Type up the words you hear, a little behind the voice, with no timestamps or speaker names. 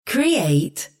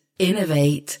Create,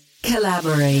 innovate,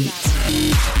 collaborate.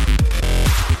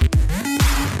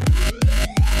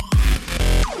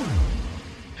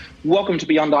 Welcome to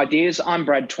Beyond Ideas. I'm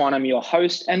Brad Twine. I'm your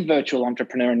host and virtual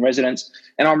entrepreneur in residence.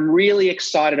 And I'm really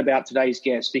excited about today's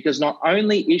guest because not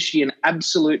only is she an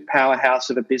absolute powerhouse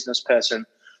of a business person,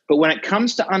 but when it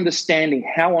comes to understanding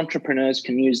how entrepreneurs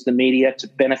can use the media to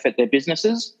benefit their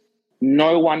businesses,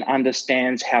 no one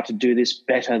understands how to do this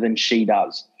better than she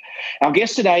does. Our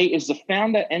guest today is the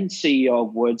founder and CEO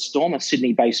of WordStorm, a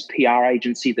Sydney-based PR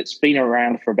agency that's been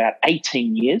around for about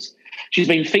 18 years. She's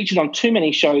been featured on too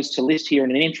many shows to list here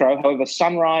in an intro. However,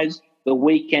 Sunrise, The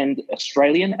Weekend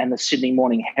Australian, and the Sydney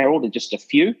Morning Herald are just a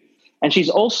few. And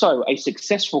she's also a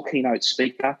successful keynote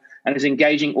speaker and is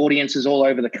engaging audiences all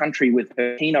over the country with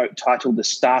her keynote titled The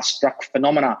Starstruck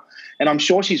Phenomena. And I'm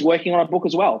sure she's working on a book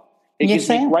as well. It gives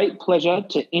me great pleasure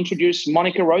to introduce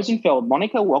Monica Rosenfeld.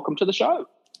 Monica, welcome to the show.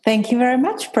 Thank you very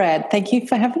much, Brad. Thank you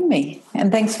for having me.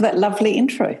 And thanks for that lovely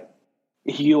intro.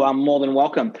 You are more than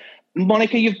welcome.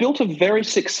 Monica, you've built a very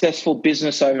successful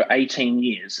business over 18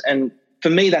 years. And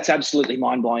for me, that's absolutely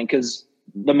mind-blowing because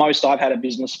the most I've had a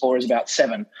business for is about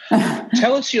 7.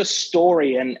 Tell us your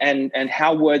story and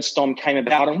how WordStorm came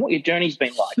about and what your journey's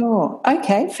been like. Sure.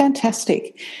 Okay,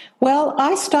 fantastic. Well,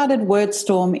 I started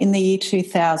WordStorm in the year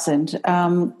 2000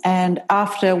 and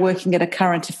after working at a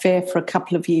current affair for a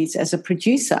couple of years as a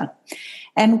producer.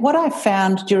 And what I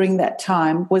found during that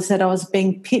time was that I was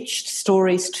being pitched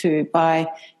stories to by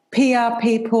PR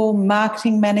people,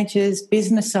 marketing managers,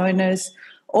 business owners,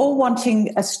 all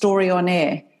wanting a story on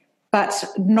air. But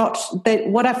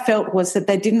what I felt was that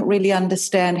they didn't really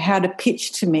understand how to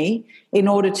pitch to me in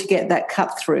order to get that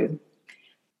cut through.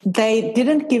 They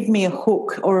didn't give me a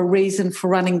hook or a reason for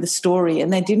running the story,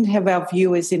 and they didn't have our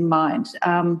viewers in mind.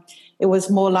 It was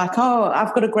more like, oh,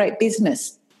 I've got a great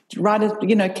business.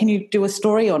 Can you do a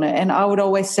story on it? And I would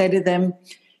always say to them,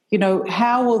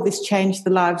 how will this change the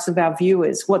lives of our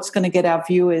viewers? What's going to get our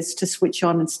viewers to switch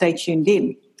on and stay tuned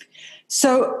in?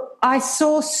 So I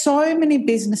saw so many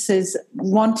businesses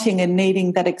wanting and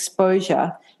needing that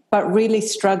exposure, but really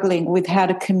struggling with how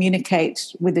to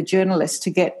communicate with a journalist to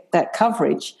get that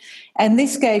coverage. And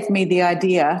this gave me the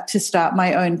idea to start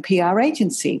my own PR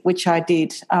agency, which I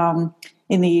did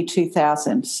in the year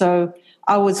 2000. So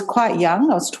I was quite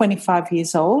young. I was 25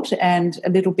 years old and a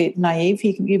little bit naive,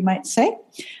 you might say,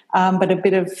 but a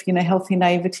bit of healthy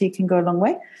naivety can go a long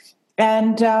way.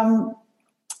 And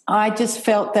I just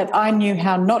felt that I knew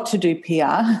how not to do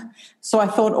PR. So I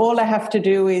thought all I have to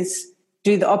do is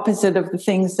do the opposite of the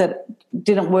things that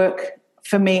didn't work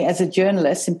for me as a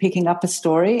journalist in picking up a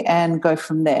story and go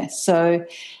from there. So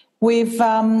we've,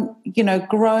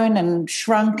 grown and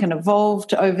shrunk and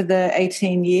evolved over the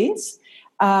 18 years.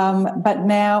 But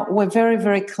now we're very,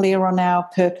 very clear on our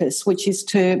purpose, which is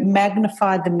to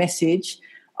magnify the message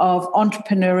of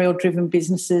entrepreneurial-driven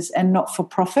businesses and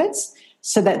not-for-profits,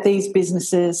 so that these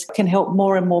businesses can help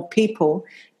more and more people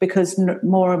because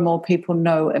more and more people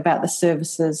know about the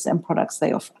services and products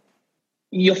they offer.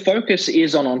 Your focus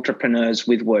is on entrepreneurs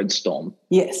with WordStorm.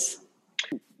 Yes.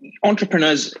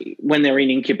 Entrepreneurs, when they're in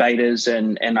incubators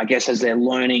and I guess as they're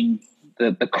learning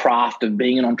the craft of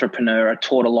being an entrepreneur, are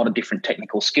taught a lot of different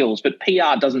technical skills. But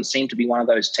PR doesn't seem to be one of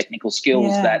those technical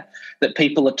skills that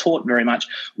people are taught very much.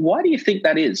 Why do you think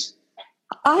that is?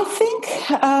 I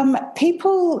think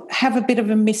people have a bit of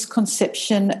a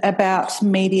misconception about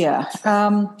media.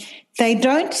 They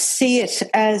don't see it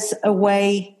as a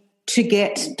way to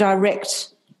get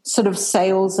direct sort of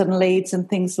sales and leads and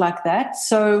things like that.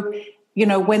 So,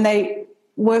 when they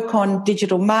work on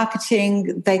digital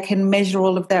marketing, they can measure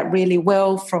all of that really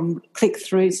well from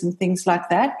click-throughs and things like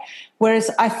that. Whereas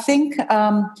I think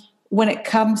when it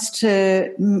comes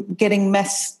to getting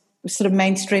mass sort of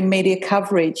mainstream media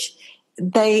coverage,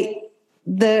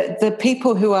 the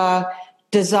people who are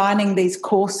designing these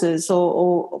courses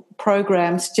or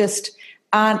programs just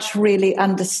aren't really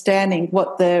understanding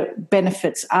what the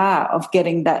benefits are of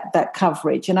getting that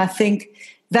coverage. And I think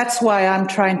that's why I'm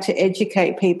trying to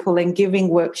educate people and giving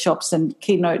workshops and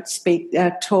keynote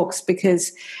talks,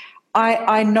 because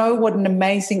I know what an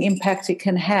amazing impact it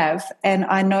can have, and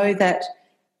I know that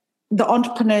the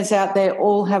entrepreneurs out there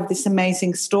all have this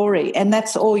amazing story, and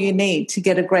that's all you need to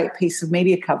get a great piece of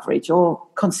media coverage or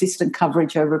consistent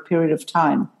coverage over a period of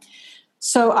time.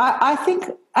 So I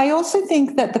also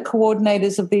think that the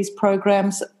coordinators of these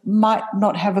programs might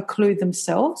not have a clue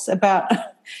themselves about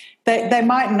they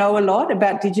might know a lot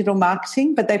about digital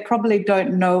marketing, but they probably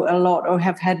don't know a lot or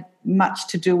have had much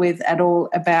to do with at all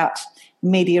about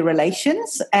media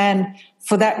relations. And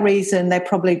for that reason, they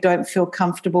probably don't feel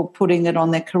comfortable putting it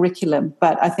on their curriculum.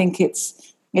 But I think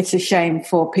it's it's a shame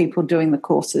for people doing the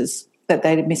courses that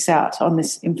they miss out on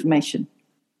this information.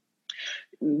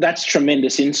 That's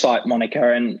tremendous insight,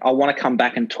 Monica. And I want to come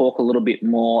back and talk a little bit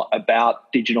more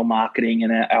about digital marketing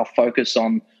and our focus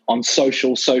on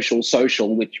social,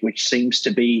 which seems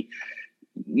to be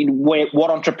what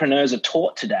entrepreneurs are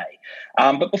taught today.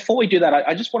 But before we do that,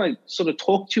 I just want to sort of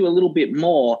talk to you a little bit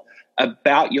more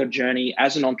about your journey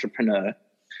as an entrepreneur.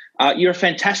 You're a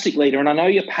fantastic leader, and I know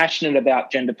you're passionate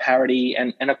about gender parity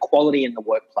and equality in the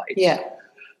workplace. Yeah.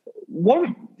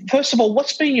 First of all,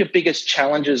 what's been your biggest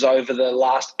challenges over the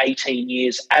last 18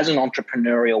 years as an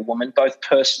entrepreneurial woman, both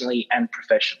personally and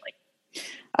professionally?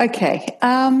 Okay.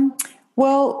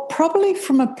 Well, probably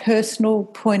from a personal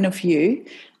point of view,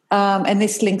 and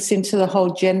this links into the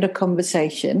whole gender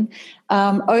conversation,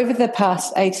 over the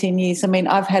past 18 years, I mean,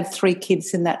 I've had 3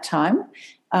 kids in that time.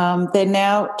 They're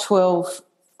now 12,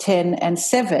 10 and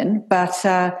 7,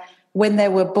 but when they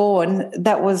were born,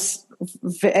 that was,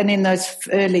 and in those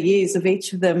early years of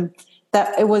each of them,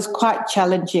 that it was quite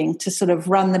challenging to sort of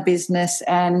run the business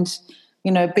and,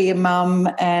 be a mum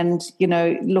and,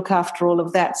 look after all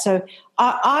of that. So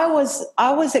I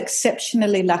was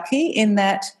exceptionally lucky in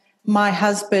that my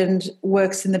husband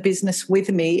works in the business with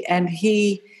me, and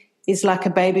he is like a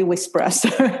baby whisperer.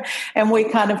 So, and we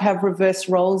kind of have reverse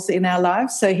roles in our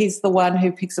lives. So he's the one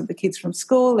who picks up the kids from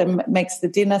school and makes the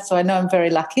dinner. So I know I'm very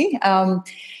lucky.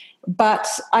 But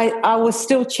I was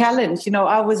still challenged.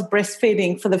 I was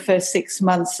breastfeeding for the first 6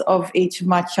 months of each of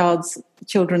my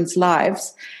children's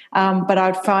lives. But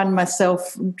I'd find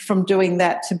myself from doing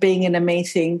that to being in a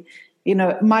meeting.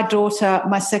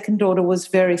 My second daughter was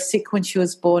very sick when she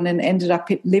was born and ended up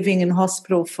living in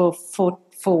hospital for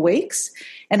 4 weeks.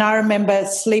 And I remember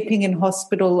sleeping in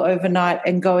hospital overnight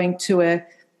and going to a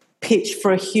pitch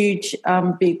for a huge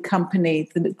big company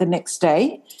the next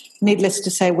day. Needless to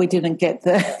say, we didn't get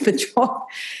the job.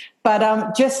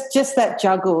 But just that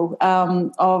juggle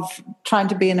of trying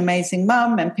to be an amazing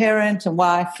mum and parent and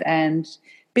wife and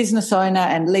business owner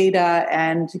and leader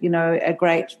and, a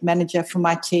great manager for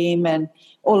my team and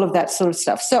all of that sort of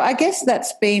stuff. So I guess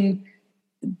that's been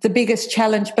the biggest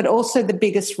challenge, but also the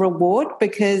biggest reward,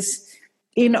 because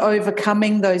in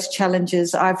overcoming those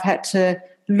challenges, I've had to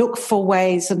look for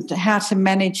ways and how to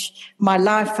manage my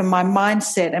life and my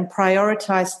mindset and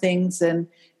prioritize things, and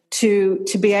to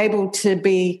be able to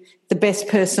be the best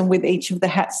person with each of the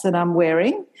hats that I'm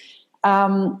wearing.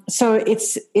 So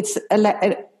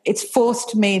it's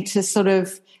forced me to sort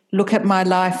of look at my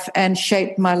life and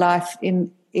shape my life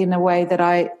in a way that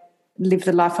I live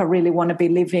the life I really want to be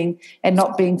living, and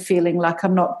not feeling like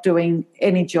I'm not doing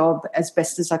any job as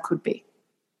best as I could be.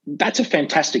 That's a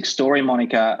fantastic story,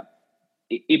 Monica.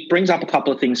 It brings up a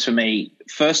couple of things for me.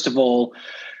 First of all,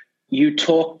 you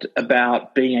talked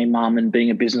about being a mum and being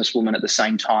a businesswoman at the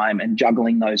same time and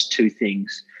juggling those two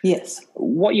things. Yes.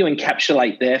 What you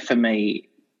encapsulate there for me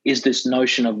is this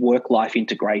notion of work-life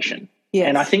integration. Yes.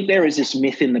 And I think there is this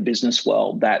myth in the business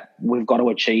world that we've got to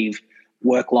achieve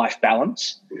work-life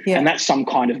balance. Yeah. And that's some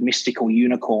kind of mystical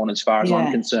unicorn as far as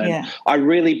I'm concerned. Yeah. I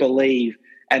really believe,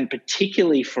 and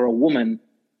particularly for a woman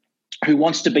who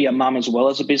wants to be a mum as well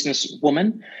as a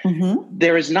businesswoman,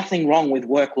 there is nothing wrong with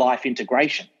work-life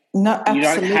integration. No,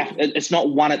 absolutely. You don't it's not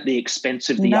one at the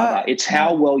expense of the other. It's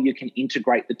how well you can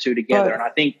integrate the two together. And I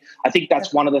think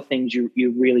that's one of the things you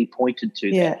really pointed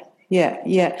to there.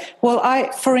 Yeah.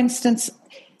 Well, for instance,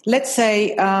 let's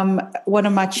say one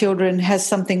of my children has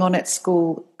something on at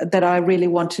school that I really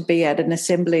want to be at, an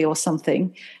assembly or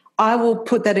something. I will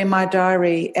put that in my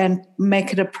diary and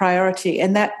make it a priority.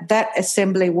 And that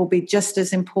assembly will be just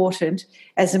as important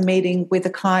as a meeting with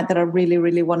a client that I really,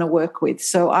 really want to work with.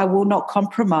 So I will not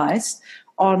compromise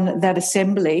on that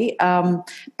assembly.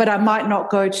 But I might not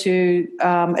go to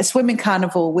a swimming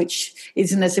carnival, which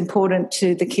isn't as important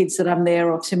to the kids that I'm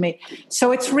there or to me.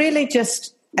 So it's really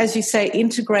just, as you say,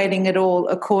 integrating it all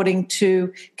according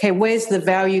to, okay, where's the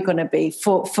value going to be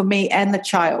for me and the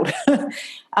child?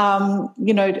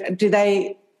 Do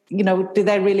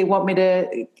they really want me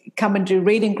to come and do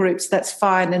reading groups? That's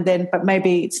fine. But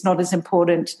maybe it's not as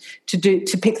important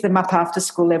to pick them up after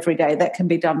school every day. That can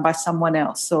be done by someone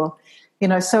else, or,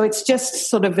 so it's just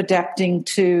sort of adapting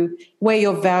to where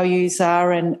your values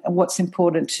are and what's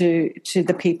important to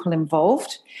the people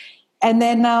involved. And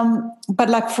then, but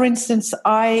like, for instance,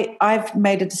 I've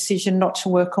made a decision not to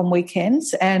work on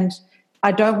weekends, and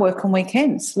I don't work on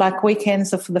weekends. Like,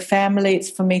 weekends are for the family. It's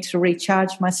for me to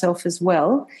recharge myself as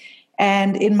well.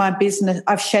 And in my business,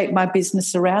 I've shaped my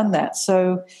business around that.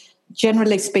 So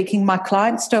generally speaking, my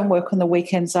clients don't work on the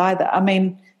weekends either. I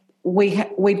mean,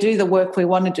 we do the work we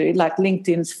want to do, like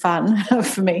LinkedIn's fun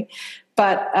for me.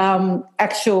 but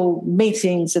actual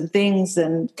meetings and things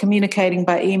and communicating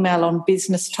by email on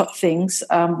business top things,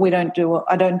 I don't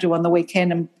do on the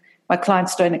weekend, and my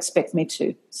clients don't expect me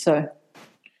to. So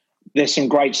there's some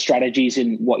great strategies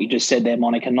in what you just said there,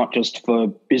 Monica, not just for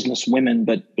business women,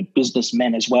 but business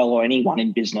men as well, or anyone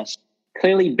in business.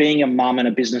 Clearly, being a mum and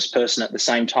a business person at the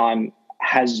same time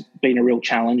has been a real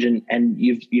challenge, and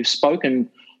you've spoken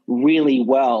really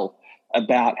well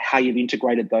about how you've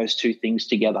integrated those two things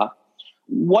together.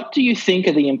 What do you think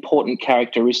are the important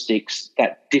characteristics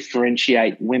that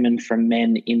differentiate women from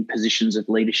men in positions of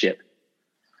leadership?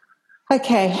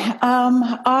 Okay,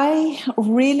 I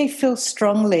really feel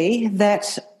strongly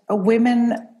that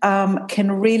women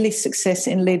can really be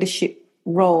successful in leadership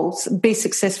roles,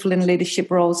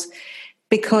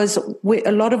 because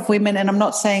a lot of women, and I'm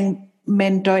not saying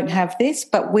men don't have this,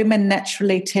 but women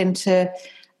naturally tend to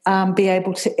be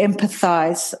able to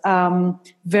empathise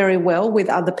very well with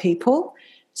other people.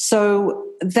 So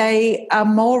they are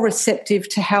more receptive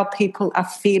to how people are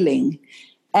feeling.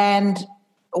 And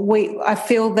I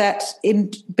feel that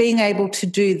in being able to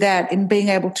do that, in being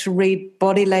able to read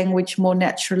body language more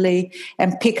naturally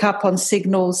and pick up on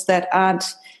signals that aren't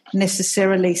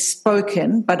necessarily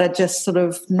spoken but are just sort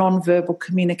of non-verbal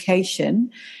communication,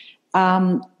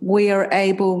 we are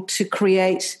able to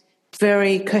create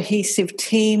very cohesive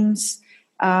teams,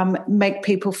 make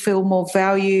people feel more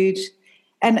valued.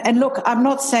 And look, I'm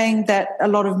not saying that a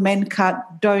lot of men can't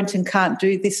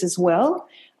do this as well.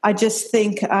 I just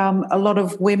think a lot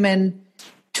of women,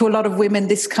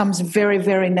 this comes very,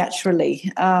 very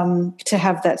naturally, to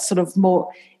have that sort of more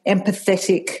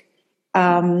empathetic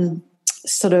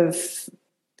sort of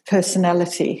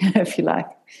personality, if you like.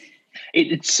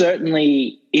 It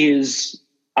certainly is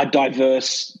a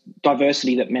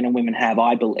diversity that men and women have,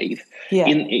 I believe. Yeah.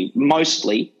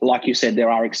 Mostly, like you said,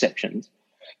 there are exceptions.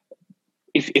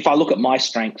 If I look at my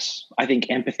strengths, I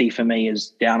think empathy for me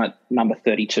is down at number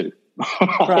 32.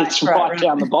 It's right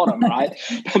down the bottom, right?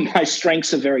 But my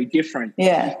strengths are very different.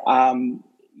 Yeah.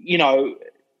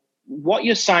 What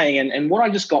you're saying and what I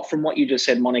just got from what you just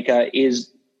said, Monica,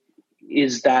 is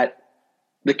that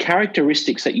the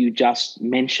characteristics that you just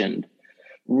mentioned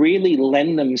really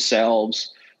lend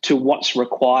themselves to what's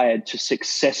required to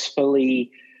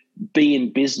successfully be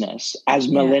in business as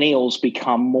millennials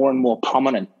become more and more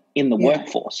prominent in the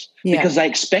workforce, because they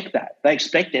expect that. They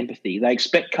expect empathy. They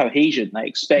expect cohesion. They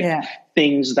expect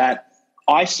things that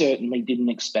I certainly didn't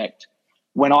expect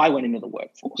when I went into the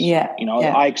workforce.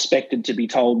 I expected to be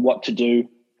told what to do,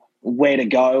 where to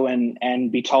go, and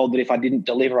be told that if I didn't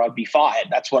deliver, I'd be fired.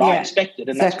 That's what I expected,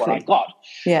 and that's what I got.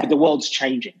 Yeah. But the world's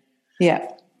changing. Yeah.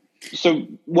 So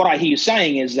what I hear you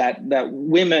saying is that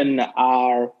women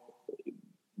are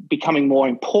becoming more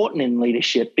important in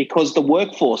leadership because the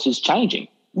workforce is changing.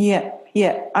 Yeah,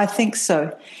 I think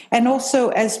so. And also,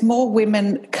 as more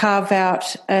women carve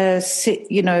out a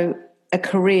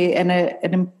career and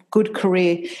a good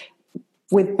career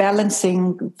with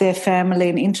balancing their family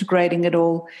and integrating it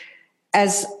all,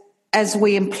 as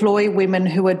we employ women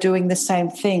who are doing the same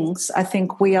things, I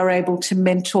think we are able to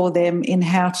mentor them in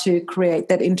how to create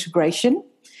that integration.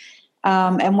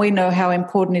 And we know how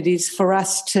important it is for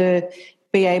us to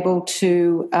be able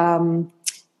to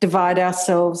divide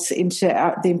ourselves into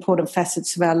the important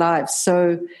facets of our lives.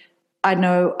 So I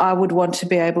know I would want to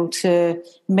be able to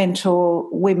mentor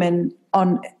women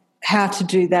on how to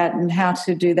do that and how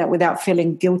to do that without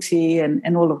feeling guilty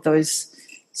and all of those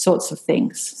sorts of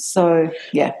things. So,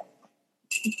 yeah.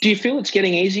 Do you feel it's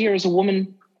getting easier as a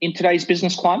woman in today's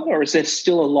business climate, or is there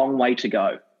still a long way to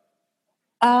go?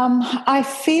 I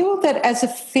feel that as a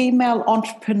female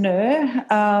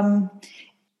entrepreneur,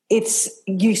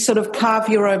 you sort of carve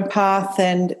your own path,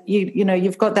 and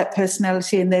you've got that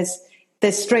personality, and there's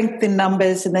strength in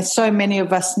numbers, and there's so many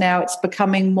of us now. It's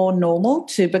becoming more normal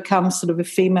to become sort of a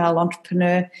female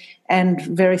entrepreneur and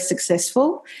very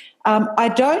successful. I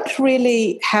don't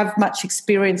really have much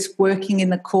experience working in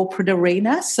the corporate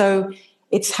arena, so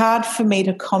it's hard for me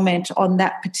to comment on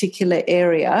that particular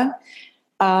area.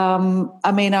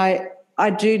 I mean, I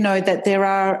do know that there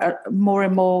are more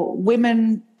and more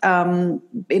women in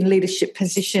leadership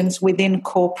positions within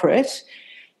corporate,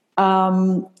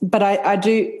 but I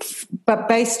do. But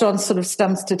based on sort of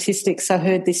some statistics I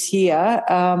heard this year,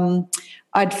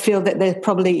 I'd feel that there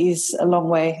probably is a long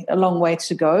way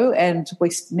to go, and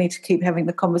we need to keep having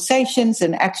the conversations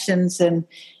and actions and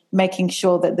making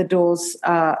sure that the doors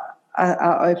are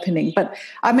opening. But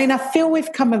I mean, I feel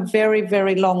we've come a very,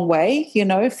 very long way,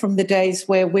 from the days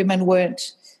where women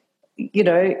weren't,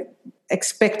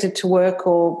 expected to work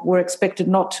or were expected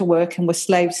not to work and were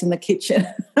slaves in the kitchen.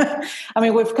 I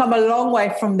mean, we've come a long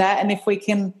way from that, and if we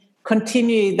can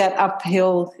continue that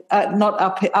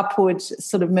upward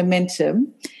sort of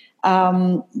momentum,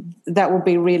 that will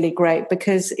be really great,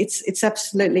 because it's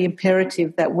absolutely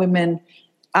imperative that women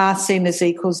are seen as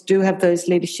equals, do have those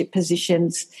leadership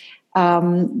positions.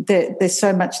 There's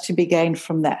so much to be gained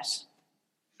from that.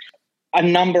 A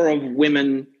number of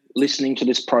women listening to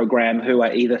this program who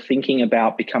are either thinking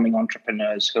about becoming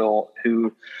entrepreneurs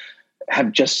who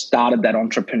have just started that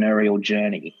entrepreneurial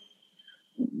journey,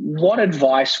 what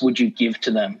advice would you give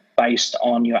to them based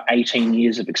on your 18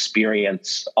 years of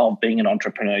experience of being an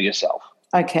entrepreneur yourself?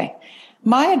 Okay.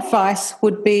 My advice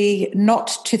would be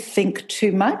not to think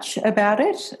too much about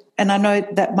it. And I know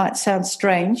that might sound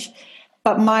strange,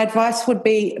 but my advice would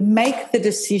be make the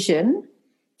decision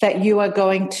that you are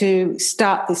going to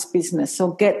start this business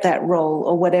or get that role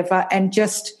or whatever, and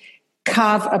just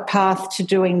carve a path to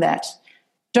doing that.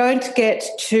 Don't get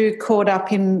too caught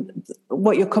up in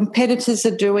what your competitors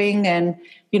are doing and,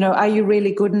 are you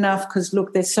really good enough? Because,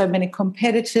 look, there's so many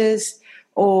competitors.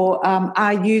 Or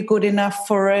are you good enough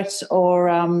for it? Or,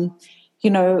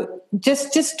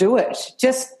 just do it.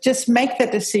 Just make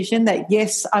that decision that,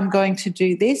 yes, I'm going to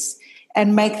do this,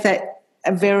 and make that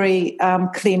a very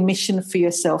clear mission for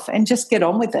yourself, and just get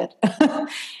on with it.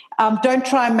 Don't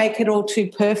try and make it all too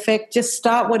perfect. Just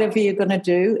start whatever you're going to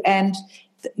do, and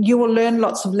you will learn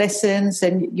lots of lessons,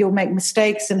 and you'll make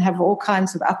mistakes and have all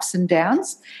kinds of ups and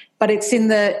downs. But it's in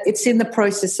the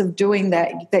process of doing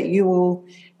that you will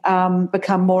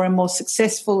become more and more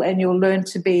successful, and you'll learn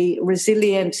to be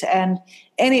resilient. And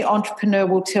any entrepreneur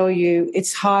will tell you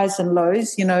it's highs and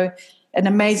lows. An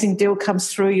amazing deal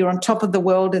comes through, you're on top of the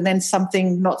world, and then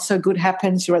something not so good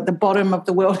happens, you're at the bottom of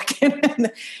the world again,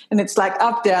 and it's like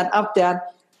up, down, up, down.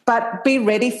 But be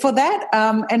ready for that,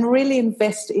 and really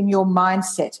invest in your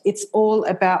mindset. It's all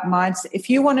about mindset. If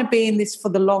you want to be in this for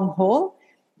the long haul,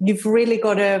 you've really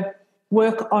got to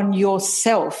work on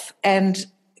yourself and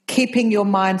keeping your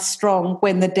mind strong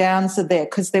when the downs are there,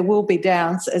 because there will be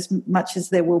downs as much as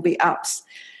there will be ups.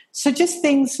 So just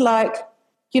things like,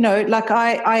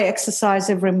 I exercise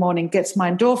every morning, gets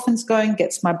my endorphins going,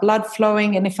 gets my blood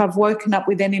flowing. And if I've woken up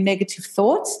with any negative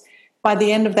thoughts, by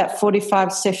the end of that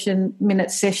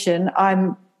 45-minute session,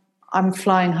 I'm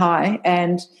flying high,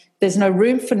 and there's no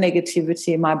room for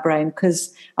negativity in my brain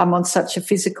because I'm on such a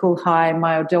physical high.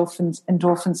 My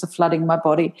endorphins are flooding my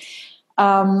body.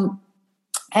 And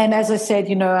as I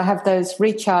said, I have those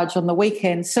recharge on the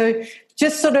weekend. So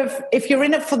just sort of, if you're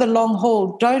in it for the long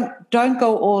haul, don't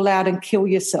go all out and kill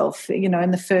yourself,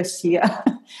 in the first year.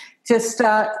 Just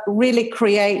really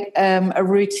create a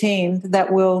routine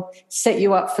that will set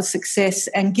you up for success,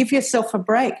 and give yourself a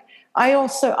break.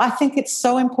 I think it's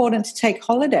so important to take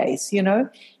holidays,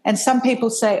 and some people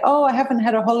say, oh, I haven't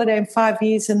had a holiday in 5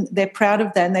 years, and they're proud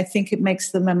of that and they think it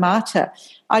makes them a martyr.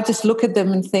 I just look at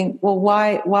them and think, well,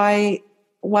 why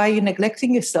are you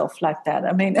neglecting yourself like that?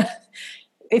 I mean,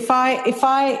 if I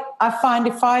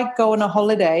go on a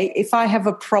holiday, if I have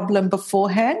a problem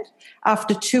beforehand,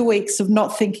 after 2 weeks of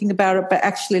not thinking about it but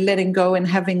actually letting go and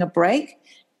having a break,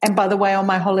 and by the way, on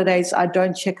my holidays, I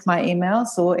don't check my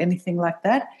emails or anything like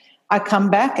that, I come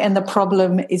back and the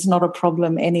problem is not a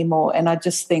problem anymore. And I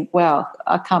just think, wow,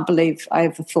 I can't believe I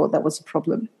ever thought that was a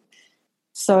problem.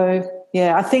 So,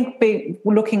 yeah, I think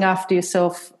looking after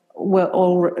yourself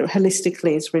all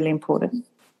holistically is really important.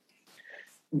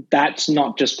 That's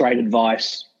not just great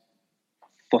advice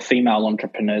for female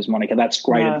entrepreneurs, Monica. That's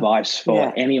great advice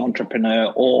for any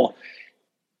entrepreneur or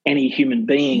any human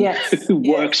being who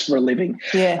works for a living.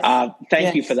 Yes.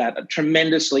 Thank you for that.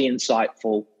 Tremendously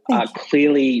insightful.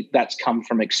 Clearly that's come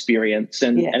from experience,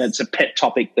 and it's a pet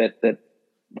topic that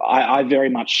I very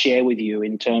much share with you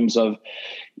in terms of,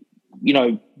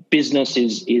 business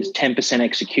is 10%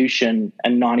 execution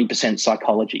and 90%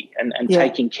 psychology, and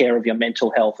taking care of your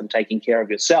mental health and taking care of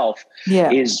yourself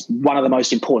is one of the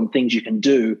most important things you can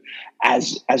do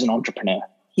as an entrepreneur.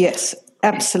 Yes,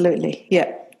 absolutely.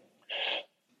 Yeah.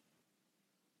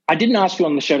 I didn't ask you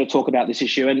on the show to talk about this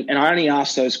issue, and I only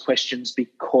asked those questions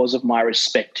because of my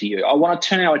respect to you. I want to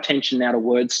turn our attention now to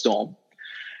WordStorm.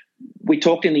 We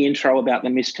talked in the intro about the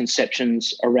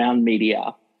misconceptions around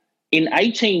media. In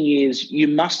 18 years, you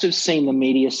must have seen the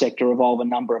media sector evolve a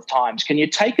number of times. Can you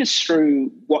take us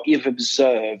through what you've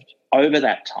observed over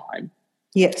that time?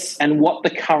 Yes. And what the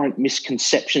current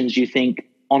misconceptions you think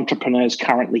entrepreneurs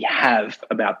currently have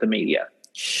about the media?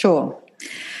 Sure.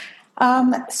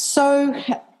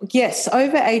 Yes,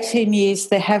 over 18 years,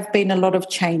 there have been a lot of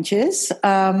changes.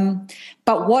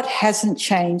 But what hasn't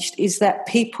changed is that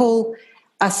people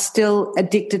are still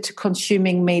addicted to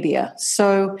consuming media.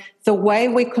 So the way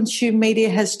we consume media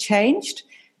has changed,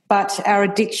 but our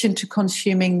addiction to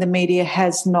consuming the media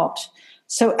has not.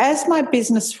 So as my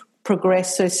business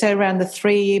progressed, so say around the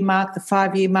 3-year mark, the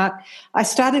 5-year mark, I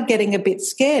started getting a bit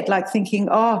scared, like thinking,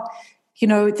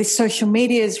 this social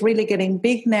media is really getting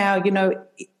big now,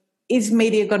 is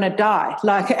media going to die?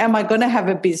 Like, am I going to have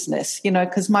a business?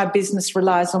 Because my business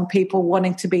relies on people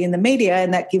wanting to be in the media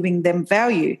and that giving them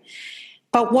value.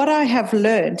 But what I have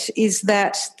learned is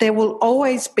that there will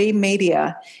always be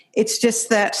media. It's just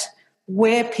that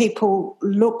where people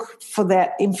look for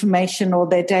that information or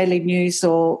their daily news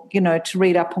or, to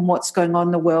read up on what's going on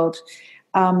in the world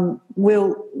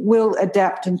will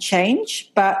adapt and change.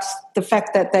 But the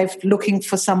fact that they're looking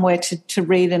for somewhere to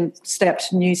read and stay up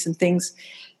to news and things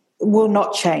will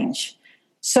not change.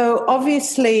 So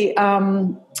obviously,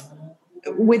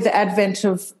 with the advent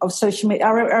of social media,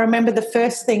 I remember the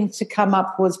first thing to come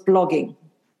up was blogging.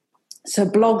 So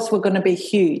blogs were going to be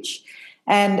huge.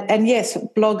 And yes,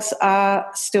 blogs are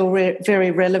still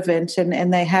very relevant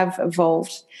and they have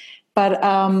evolved. But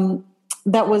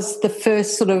that was the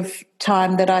first sort of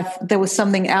time that there was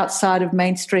something outside of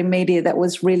mainstream media that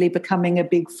was really becoming a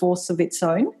big force of its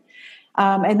own.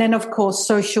 And then, of course,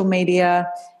 social media,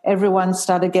 everyone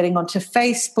started getting onto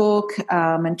Facebook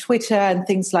and Twitter and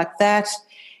things like that.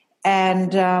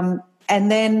 And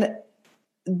then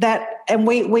that, and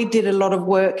we did a lot of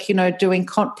work,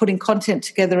 putting content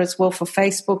together as well for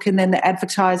Facebook. And then the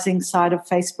advertising side of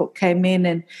Facebook came in,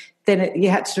 and then you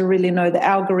had to really know the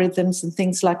algorithms and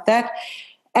things like that.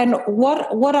 And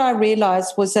what I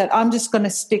realized was that I'm just going to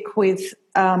stick with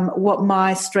what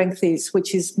my strength is,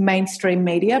 which is mainstream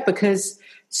media, because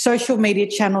social media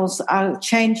channels are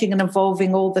changing and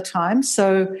evolving all the time.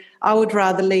 So I would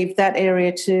rather leave that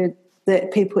area to the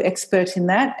people expert in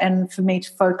that, and for me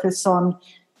to focus on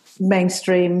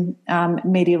mainstream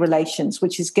media relations,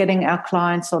 which is getting our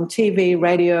clients on TV,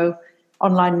 radio,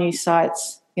 online news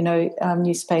sites,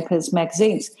 newspapers,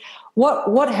 magazines.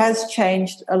 What has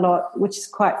changed a lot, which is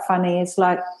quite funny, is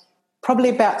like probably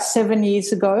about 7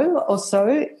 years ago or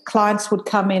so, clients would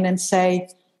come in and say,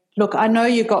 look, I know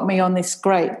you got me on this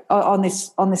on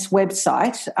this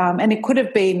website, and it could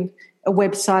have been a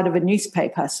website of a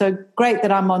newspaper. So great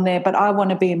that I'm on there, but I want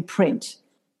to be in print.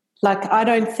 Like, I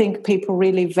don't think people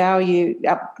really value,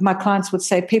 my clients would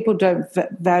say, people don't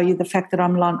value the fact that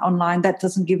I'm online. That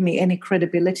doesn't give me any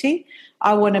credibility.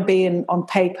 I want to be on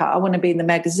paper. I want to be in the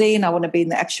magazine. I want to be in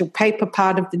the actual paper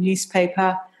part of the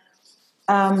newspaper.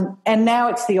 And now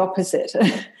it's the opposite.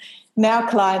 Now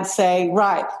clients say,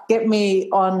 right, get me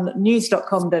on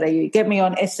news.com.au, get me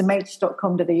on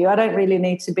smh.com.au. I don't really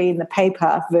need to be in the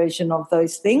paper version of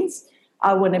those things.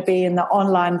 I want to be in the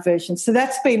online version. So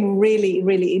that's been really,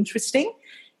 really interesting.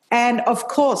 And, of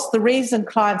course, the reason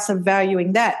clients are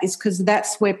valuing that is because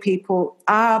that's where people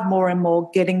are more and more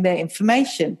getting their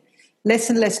information. Less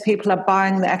and less people are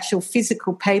buying the actual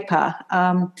physical paper,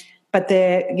 but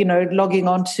they're, logging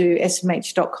on to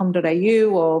smh.com.au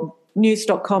or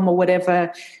news.com or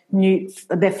whatever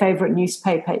their favourite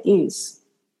newspaper is.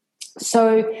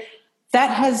 So that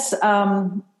has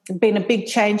been a big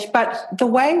change, but the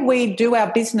way we do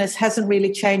our business hasn't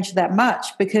really changed that much,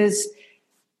 because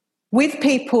with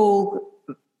people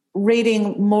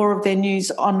reading more of their news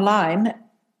online,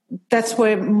 that's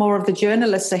where more of the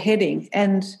journalists are heading.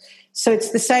 And so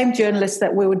it's the same journalists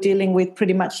that we were dealing with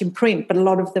pretty much in print, but a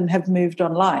lot of them have moved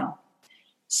online.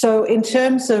 So in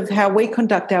terms of how we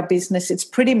conduct our business, it's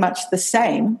pretty much the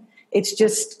same. It's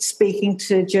just speaking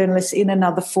to journalists in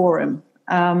another forum.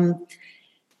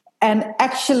 And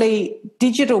actually,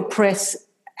 digital press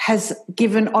has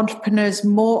given entrepreneurs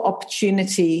more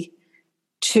opportunity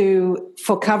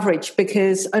for coverage,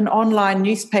 because an online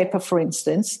newspaper, for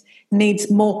instance,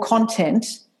 needs more content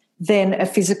than a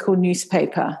physical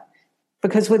newspaper.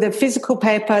 Because with a physical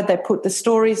paper, they put the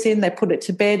stories in, they put it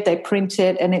to bed, they print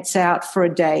it, and it's out for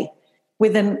a day.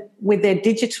 With their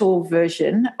digital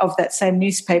version of that same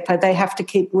newspaper, they have to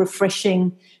keep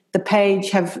refreshing the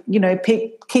page,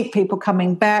 keep people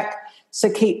coming back,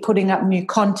 so keep putting up new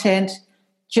content.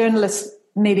 Journalists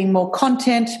needing more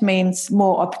content means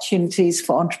more opportunities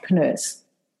for entrepreneurs.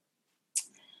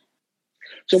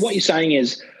 So what you're saying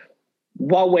is,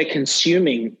 while we're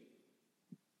consuming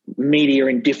media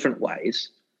in different ways,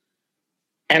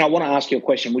 and I want to ask you a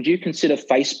question, would you consider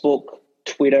Facebook,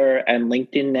 Twitter and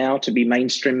LinkedIn now to be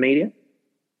mainstream media?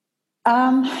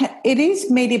 It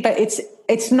is media, but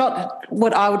it's not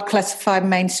what I would classify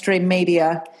mainstream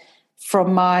media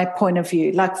from my point of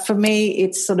view. Like, for me,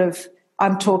 it's sort of,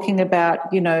 I'm talking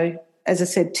about, as I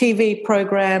said, TV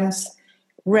programs,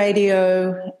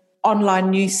 radio, online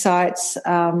news sites,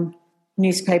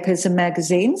 newspapers and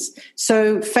magazines.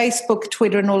 So Facebook,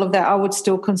 Twitter, and all of that, I would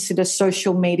still consider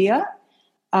social media.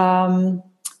 And,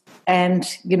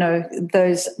 you know,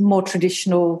 those more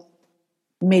traditional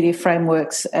media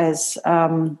frameworks as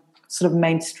sort of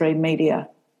mainstream media.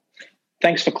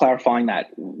 Thanks for clarifying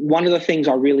that. One of the things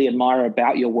I really admire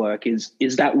about your work is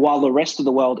that while the rest of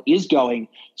the world is going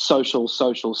social,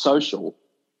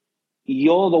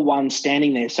 you're the one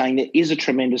standing there saying there is a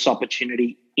tremendous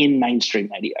opportunity in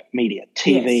mainstream media,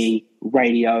 TV, yes,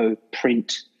 radio,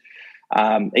 print,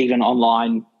 even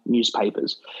online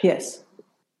newspapers. Yes.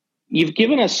 You've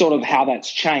given us sort of how that's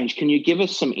changed. Can you give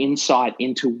us some insight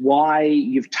into why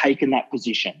you've taken that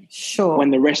position? Sure.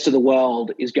 When the rest of the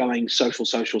world is going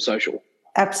social?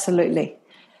 Absolutely.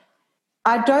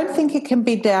 I don't think it can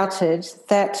be doubted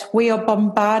that we are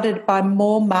bombarded by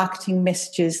more marketing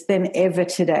messages than ever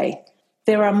today.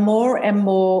 There are more and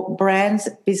more brands,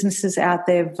 businesses out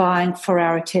there vying for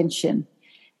our attention.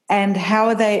 And how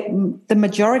are they? The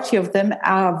majority of them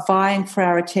are vying for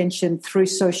our attention through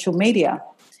social media.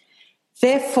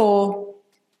 Therefore,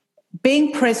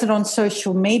 being present on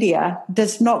social media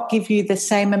does not give you the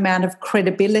same amount of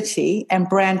credibility and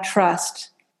brand trust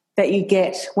that you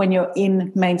get when you're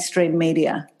in mainstream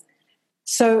media.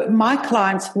 So my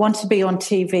clients want to be on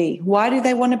TV. Why do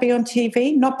they want to be on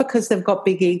TV? Not because they've got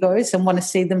big egos and want to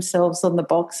see themselves on the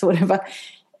box or whatever.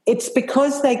 It's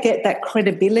because they get that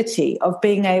credibility of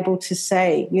being able to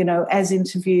say, you know, as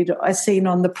interviewed, as seen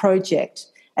on The Project,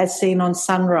 as seen on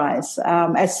Sunrise,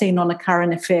 as seen on A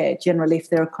Current Affair, generally if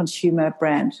they're a consumer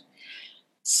brand.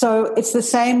 So it's the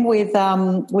same with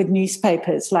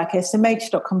newspapers like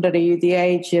smh.com.au, The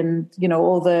Age, and, you know,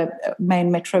 all the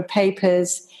main metro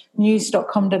papers,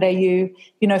 news.com.au, you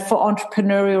know, for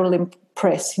entrepreneurial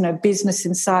press, you know, Business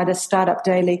Insider, Startup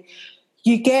Daily.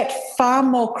 You get far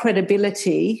more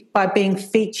credibility by being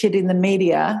featured in the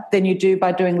media than you do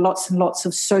by doing lots and lots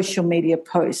of social media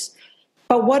posts.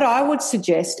 But what I would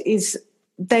suggest is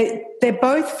they're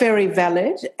both very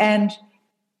valid, and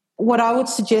what I would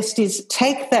suggest is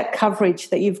take that coverage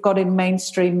that you've got in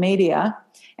mainstream media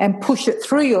and push it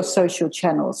through your social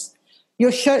channels.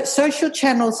 Your social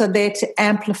channels are there to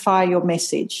amplify your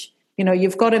message. You know,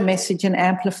 you've got a message and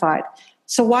amplify it.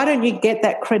 So why don't you get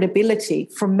that credibility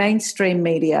from mainstream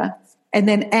media and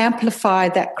then amplify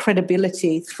that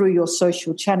credibility through your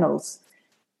social channels?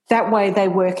 That way they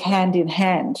work hand in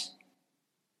hand.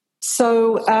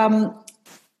 So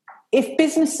if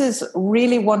businesses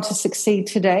really want to succeed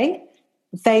today,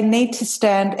 they need to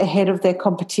stand ahead of their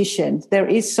competition. There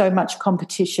is so much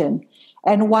competition.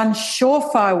 And one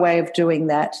surefire way of doing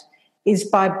that is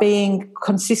by being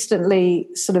consistently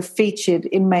sort of featured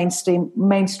in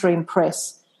mainstream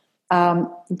press,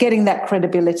 getting that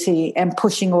credibility and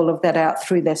pushing all of that out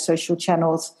through their social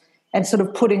channels and sort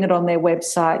of putting it on their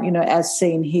website, you know, as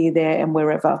seen here, there, and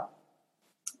wherever.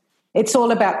 It's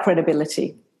all about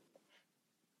credibility.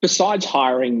 Besides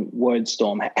hiring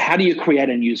WordStorm, how do you create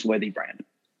a newsworthy brand?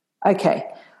 Okay.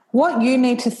 What you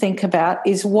need to think about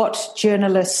is what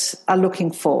journalists are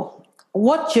looking for.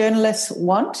 What journalists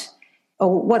want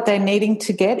or what they're needing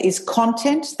to get is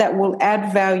content that will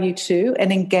add value to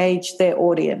and engage their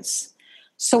audience.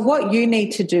 So what you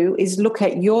need to do is look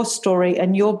at your story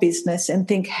and your business and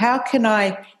think, how can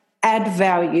I add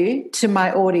value to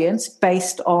my audience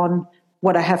based on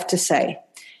what I have to say?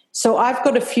 So I've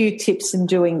got a few tips in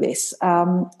doing this.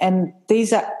 And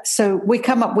these are, so we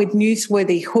come up with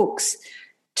newsworthy hooks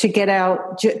to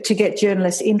get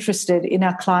journalists interested in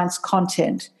our clients'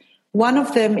 content. One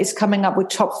of them is coming up with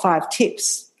top 5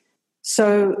 tips.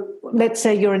 So let's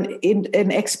say you're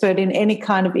an expert in any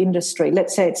kind of industry.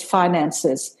 Let's say it's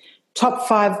finances. Top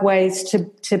 5 ways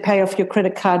to pay off your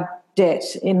credit card debt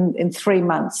in 3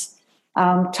 months.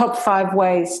 Top 5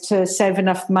 ways to save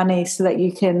enough money so that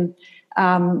you can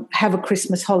have a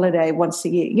Christmas holiday once a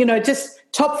year. You know, just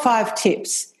top 5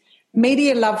 tips.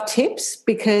 Media love tips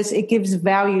because it gives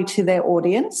value to their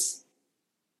audience,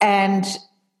 and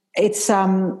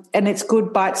it's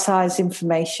good bite-sized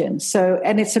information. So,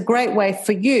 and it's a great way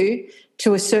for you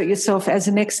to assert yourself as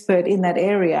an expert in that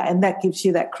area, and that gives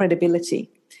you that credibility.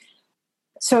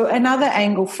 So another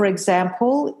angle, for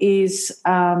example, is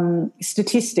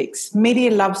statistics.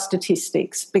 Media loves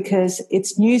statistics because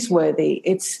it's newsworthy.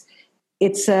 It's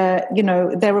you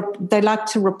know, they like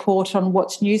to report on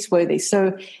what's newsworthy.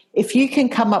 So if you can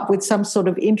come up with some sort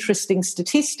of interesting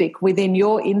statistic within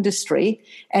your industry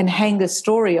and hang a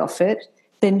story off it,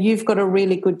 then you've got a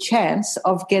really good chance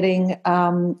of getting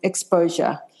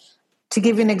exposure. To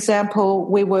give you an example,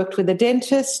 we worked with a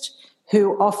dentist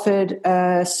who offered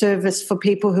a service for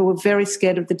people who were very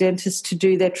scared of the dentist to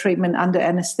do their treatment under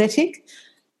anaesthetic.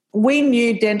 we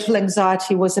knew dental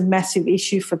anxiety was a massive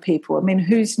issue for people. I mean,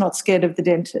 who's not scared of the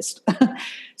dentist?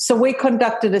 So we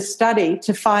conducted a study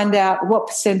to find out what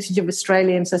percentage of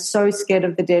Australians are so scared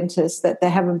of the dentist that they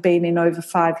haven't been in over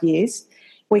 5 years.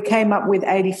 We came up with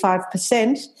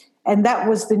 85%, and that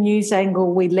was the news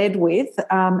angle we led with,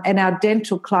 and our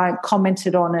dental client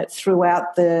commented on it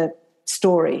throughout the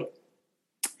story.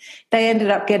 They ended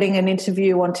up getting an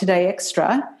interview on Today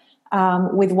Extra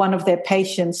with one of their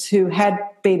patients who had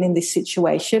been in this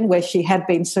situation where she had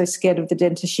been so scared of the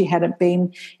dentist she hadn't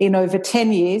been in over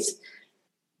 10 years.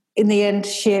 In the end,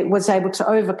 she was able to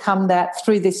overcome that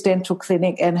through this dental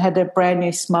clinic and had a brand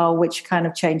new smile, which kind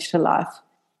of changed her life.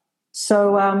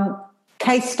 So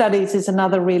case studies is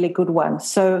another really good one.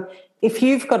 So if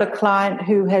you've got a client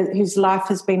whose life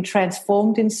has been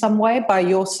transformed in some way by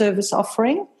your service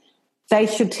offering, they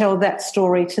should tell that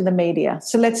story to the media.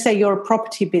 So let's say you're a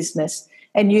property business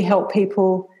and you help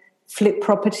people flip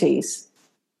properties.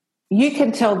 You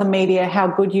can tell the media how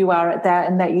good you are at that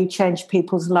and that you change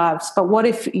people's lives. But what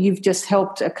if you've just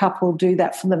helped a couple do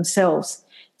that for themselves?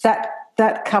 That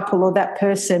couple or that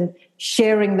person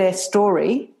sharing their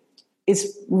story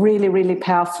is really, really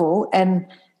powerful, and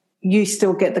you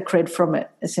still get the cred from it,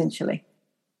 essentially.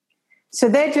 So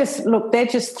they're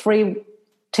just 3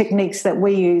 techniques that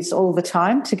we use all the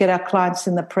time to get our clients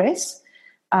in the press.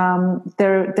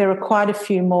 There are quite a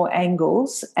few more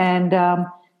angles, and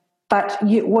but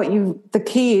the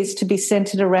key is to be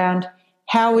centered around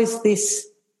how is this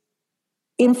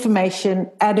information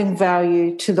adding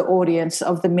value to the audience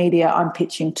of the media I'm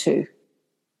pitching to.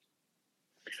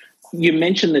 You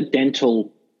mentioned the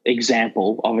dental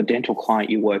example of a dental client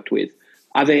you worked with.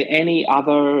 Are there any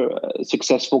other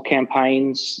successful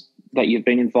campaigns that you've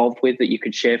been involved with that you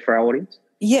could share for our audience?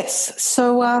 Yes.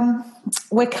 So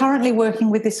we're currently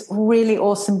working with this really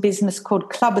awesome business called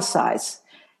Clubbercise.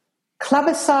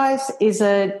 Clubbercise is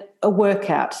a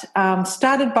workout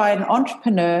started by an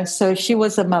entrepreneur. So she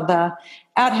was a mother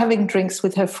out having drinks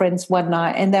with her friends one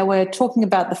night, and they were talking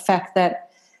about the fact that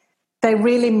they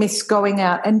really miss going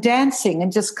out and dancing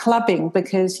and just clubbing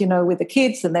because, with the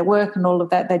kids and their work and all of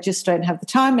that, they just don't have the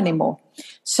time anymore.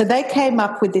 So they came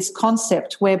up with this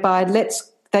concept whereby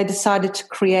they decided to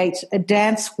create a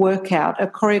dance workout, a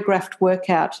choreographed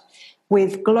workout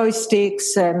with glow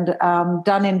sticks and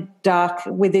done in dark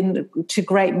to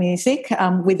great music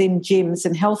within gyms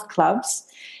and health clubs,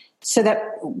 so that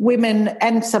women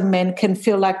and some men can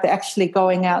feel like they're actually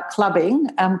going out clubbing,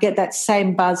 get that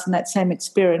same buzz and that same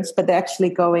experience, but they're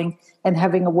actually going and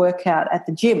having a workout at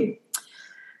the gym.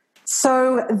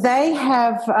 So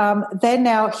they're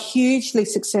now hugely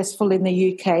successful in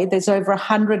the UK. There's over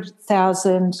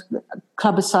 100,000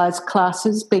 Clubbercise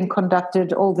classes being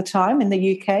conducted all the time in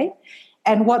the UK.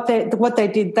 And what they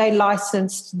did, they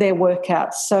licensed their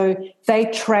workouts. So they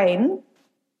train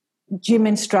gym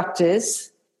instructors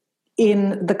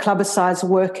in the Clubbercise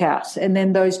workout, and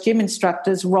then those gym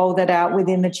instructors roll that out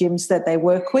within the gyms that they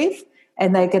work with,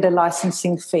 and they get a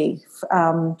licensing fee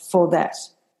for that.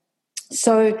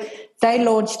 So they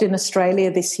launched in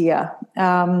Australia this year,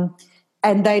 and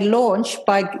they launched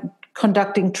by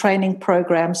conducting training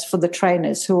programs for the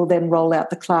trainers who will then roll out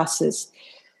the classes.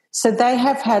 So they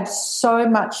have had so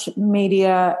much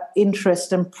media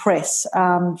interest and press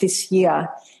this year,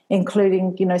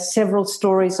 including, several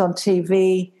stories on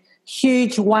TV,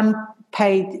 huge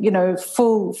one-page,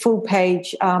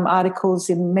 full-page articles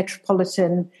in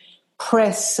Metropolitan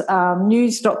Press,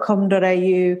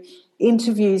 news.com.au,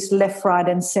 interviews left, right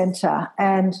and centre.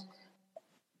 And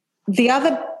the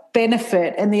other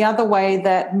benefit and the other way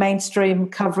that mainstream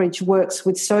coverage works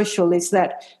with social is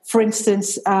that, for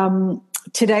instance,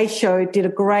 Today Show did a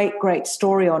great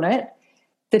story on it.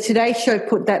 The Today Show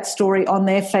put that story on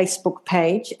their Facebook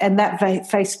page, and that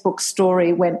Facebook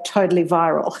story went totally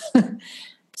viral.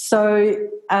 So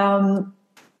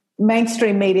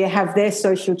mainstream media have their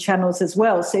social channels as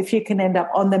well. So if you can end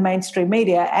up on the mainstream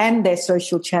media and their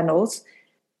social channels,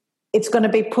 it's going to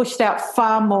be pushed out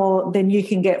far more than you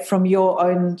can get from your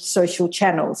own social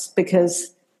channels,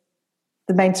 because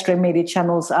the mainstream media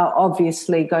channels are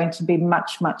obviously going to be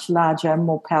much, much larger and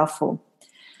more powerful.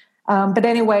 But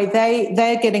anyway,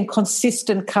 they're getting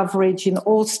consistent coverage in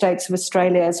all states of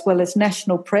Australia as well as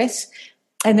national press,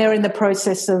 and they're in the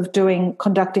process of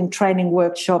conducting training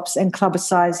workshops, and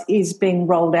Clubbercise is being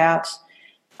rolled out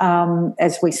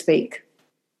as we speak.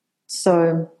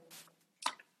 So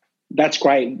that's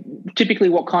great. Typically,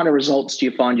 what kind of results do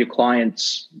you find your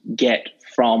clients get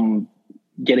from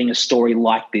getting a story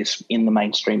like this in the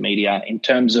mainstream media, in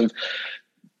terms of,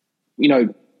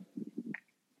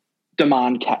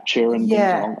 demand capture and things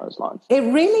along those lines? It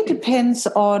really depends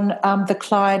on the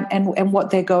client and what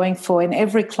they're going for, and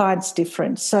every client's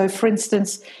different. So, for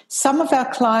instance, some of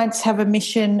our clients have a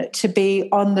mission to be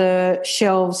on the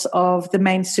shelves of the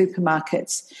main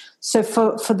supermarkets. So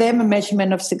for them, a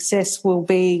measurement of success will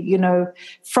be, you know,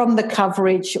 from the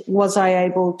coverage, was I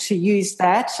able to use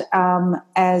that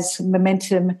as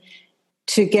momentum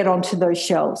to get onto those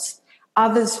shelves?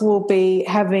 Others will be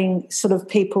having sort of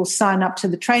people sign up to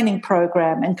the training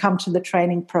program and come to the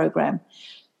training program.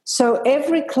 So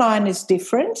every client is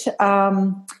different,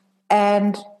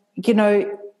 and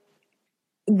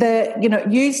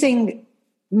using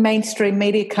mainstream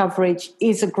media coverage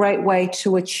is a great way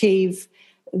to achieve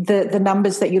the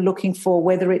numbers that you're looking for,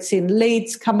 whether it's in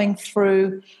leads coming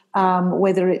through,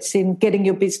 whether it's in getting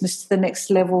your business to the next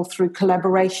level through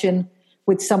collaboration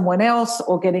with someone else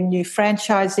or getting new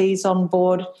franchisees on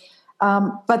board.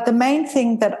 But the main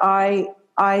thing that I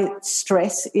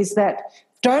stress is that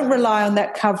don't rely on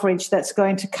that coverage that's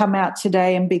going to come out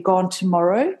today and be gone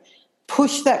tomorrow.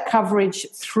 Push that coverage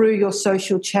through your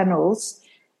social channels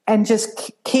and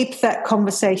just keep that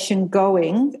conversation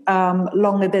going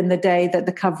longer than the day that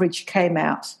the coverage came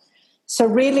out. So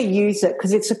really use it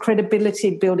because it's a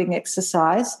credibility building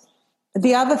exercise.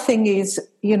 The other thing is,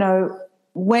 you know,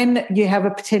 when you have a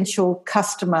potential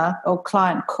customer or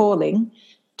client calling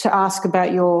to ask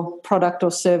about your product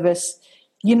or service,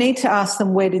 you need to ask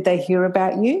them, where did they hear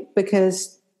about you?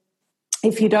 Because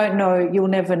if you don't know, you'll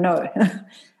never know.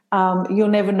 You'll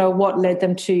never know what led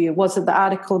them to you. Was it the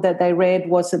article that they read?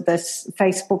 Was it this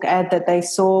Facebook ad that they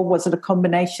saw? Was it a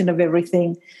combination of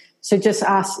everything? So just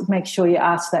make sure you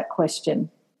ask that question.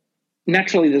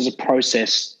 Naturally, there's a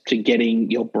process to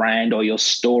getting your brand or your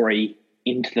story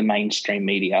into the mainstream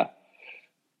media.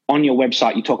 On your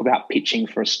website, you talk about pitching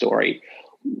for a story.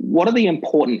 What are the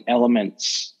important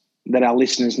elements that our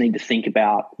listeners need to think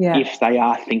about if they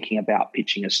are thinking about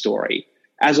pitching a story,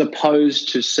 as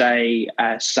opposed to, say,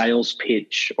 a sales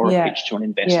pitch or a pitch to an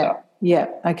investor? Yeah,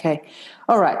 okay.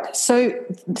 All right. So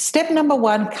step number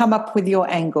one, come up with your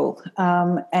angle.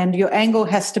 And your angle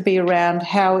has to be around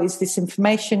how is this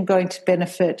information going to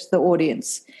benefit the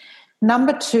audience.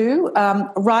 Number two,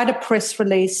 write a press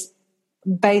release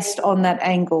based on that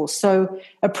angle. So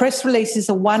a press release is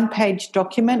a one-page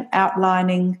document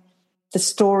outlining the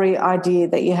story idea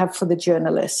that you have for the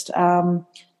journalist.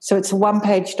 So it's a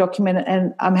one-page document,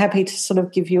 and I'm happy to sort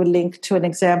of give you a link to an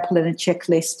example and a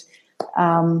checklist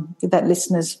that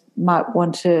listeners might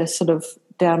want to sort of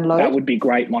download. That would be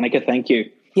great, Monica. Thank you.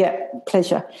 Yeah,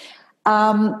 pleasure.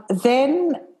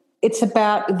 Then it's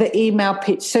about the email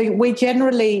pitch. So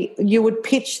you would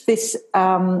pitch this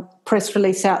press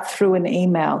release out through an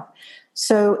email.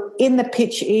 So in the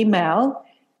pitch email,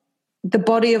 the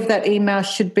body of that email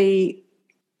should be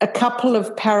a couple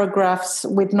of paragraphs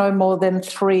with no more than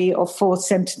 3 or 4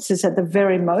 sentences at the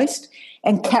very most,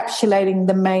 encapsulating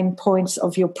the main points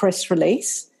of your press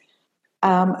release,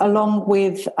 along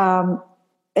with an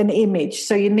image.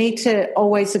 So you need to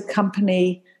always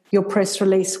accompany your press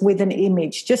release with an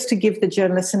image, just to give the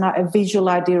journalist a visual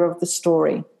idea of the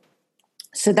story.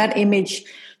 So that image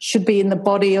should be in the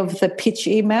body of the pitch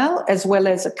email, as well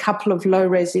as a couple of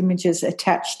low-res images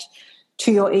attached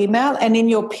to your email. And in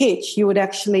your pitch, you would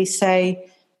actually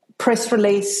say press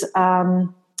release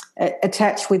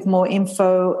attached with more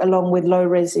info, along with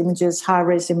low-res images,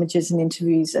 high-res images, and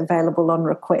interviews available on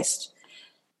request.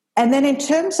 And then in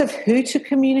terms of who to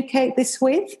communicate this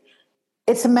with,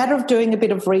 it's a matter of doing a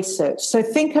bit of research. So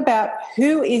think about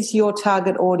who is your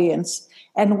target audience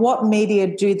and what media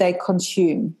do they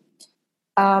consume.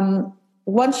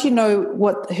 Once you know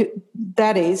who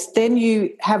that is, then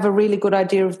you have a really good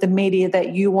idea of the media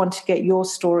that you want to get your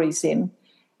stories in.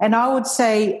 And I would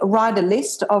say write a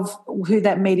list of who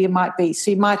that media might be.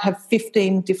 So you might have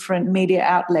 15 different media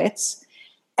outlets.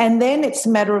 And then it's a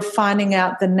matter of finding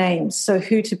out the names, so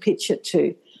who to pitch it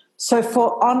to. So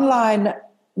for online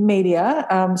media,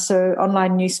 so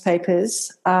online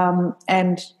newspapers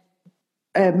and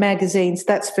magazines,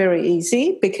 that's very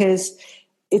easy because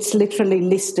it's literally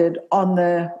listed on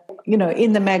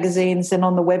in the magazines and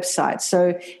on the website.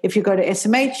 So if you go to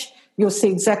SMH, you'll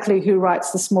see exactly who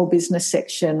writes the small business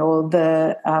section or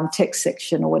the tech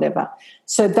section or whatever.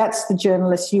 So that's the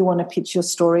journalist you want to pitch your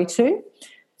story to.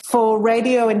 For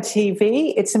radio and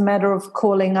TV, it's a matter of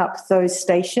calling up those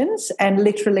stations and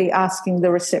literally asking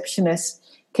the receptionist,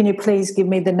 can you please give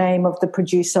me the name of the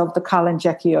producer of the Carl and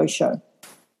Jackie O show,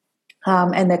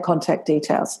 and their contact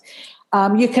details.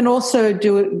 You can also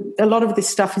do a lot of this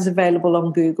stuff is available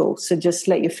on Google. So just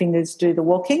let your fingers do the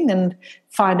walking and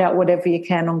find out whatever you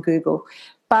can on Google.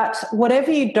 But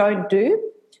whatever you don't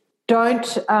don't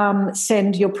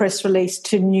send your press release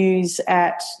to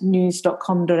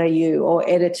news@news.com.au or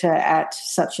editor at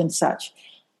such and such.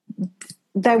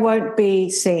 They won't be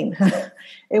seen.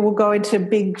 It will go into a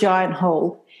big giant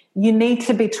hole. You need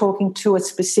to be talking to a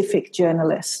specific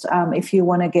journalist if you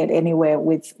want to get anywhere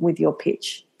with your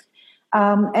pitch.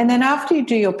 And then after you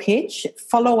do your pitch,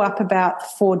 follow up about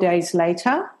 4 days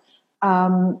later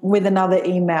with another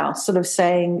email sort of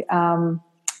saying,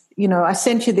 I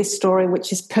sent you this story,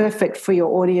 which is perfect for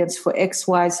your audience for X,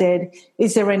 Y, Z.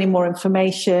 Is there any more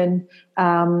information?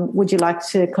 Would you like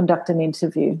to conduct an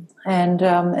interview? And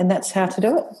that's how to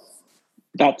do it.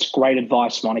 That's great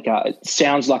advice, Monica. It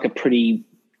sounds like a pretty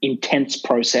intense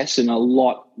process and a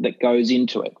lot that goes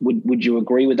into it. Would you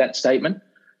agree with that statement?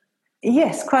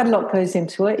 Yes, quite a lot goes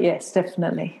into it. Yes,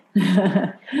 definitely.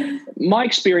 My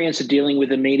experience of dealing with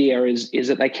the media is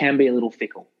that they can be a little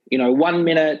fickle. 1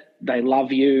 minute they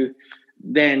love you,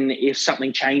 then if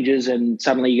something changes and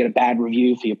suddenly you get a bad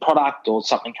review for your product or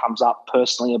something comes up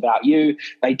personally about you,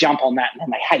 they jump on that and then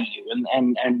they hate you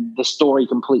and the story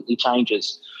completely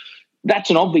changes.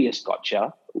 That's an obvious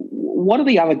gotcha. What are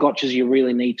the other gotchas you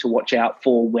really need to watch out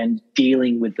for when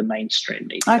dealing with the mainstream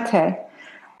media? Okay.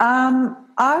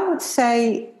 I would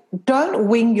say don't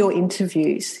wing your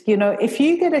interviews. If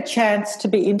you get a chance to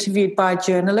be interviewed by a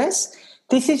journalist,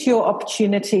 this is your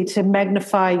opportunity to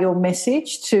magnify your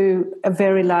message to a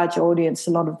very large audience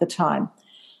a lot of the time.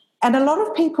 And a lot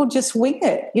of people just wing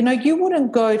it. You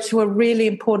wouldn't go to a really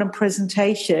important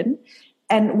presentation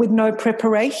and with no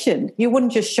preparation. You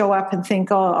wouldn't just show up and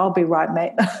think, oh, I'll be right,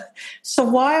 mate. So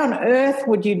why on earth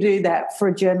would you do that for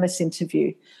a journalist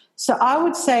interview? So I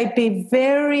would say be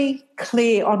very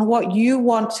clear on what you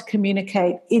want to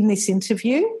communicate in this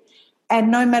interview. And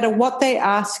no matter what they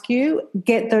ask you,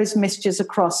 get those messages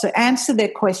across. So answer their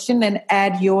question and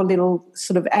add your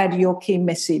key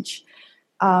message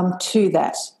to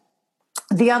that.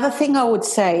 The other thing I would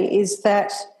say is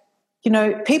that,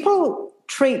 people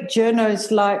treat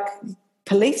journos like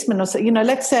policemen or so.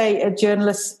 Let's say a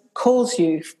journalist calls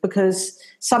you because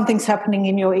something's happening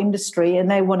in your industry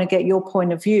and they want to get your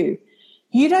point of view.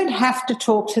 You don't have to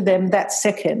talk to them that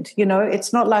second.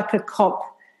 It's not like a cop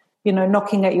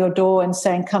knocking at your door and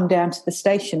saying, come down to the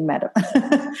station, madam.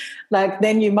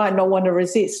 Then you might not want to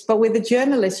resist. But with a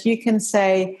journalist, you can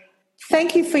say,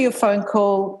 thank you for your phone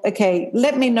call. Okay,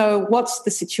 let me know what's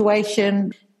the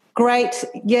situation. Great.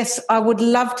 Yes, I would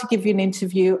love to give you an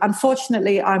interview.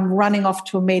 Unfortunately, I'm running off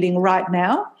to a meeting right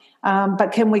now,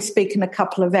 but can we speak in a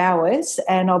couple of hours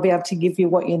and I'll be able to give you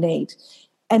what you need.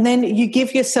 And then you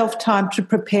give yourself time to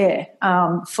prepare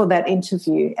for that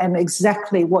interview and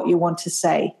exactly what you want to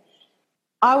say.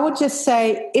 I would just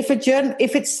say if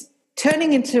it's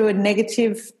turning into a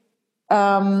negative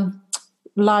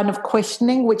line of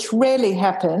questioning, which rarely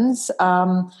happens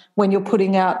when you're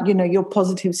putting out, your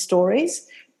positive stories,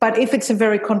 but if it's a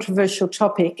very controversial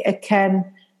topic, a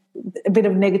bit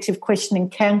of negative questioning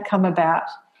can come about.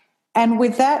 And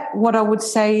with that, what I would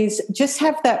say is just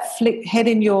have that flick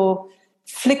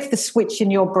the switch in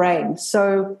your brain.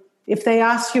 So if they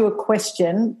ask you a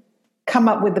question, come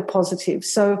up with the positive.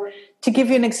 So to give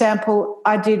you an example,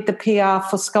 I did the PR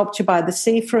for Sculpture by the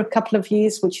Sea for a couple of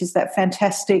years, which is that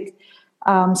fantastic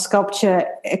sculpture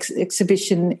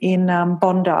exhibition in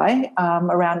Bondi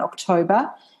around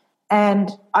October.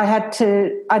 And I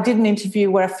did an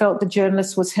interview where I felt the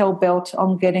journalist was hell-bent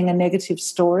on getting a negative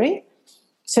story.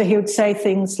 So he would say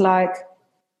things like,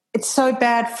 it's so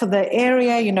bad for the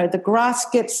area, the grass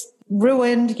gets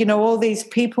ruined, all these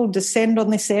people descend on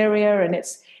this area and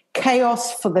it's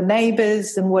chaos for the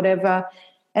neighbours and whatever.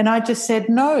 And I just said,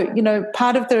 no,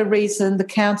 part of the reason the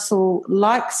council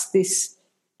likes this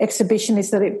exhibition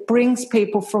is that it brings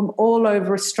people from all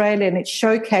over Australia and it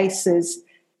showcases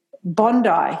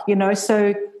Bondi,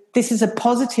 so this is a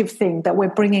positive thing that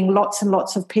we're bringing lots and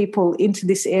lots of people into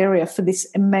this area for this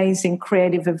amazing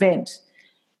creative event.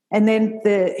 And then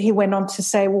he went on to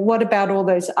say, well, what about all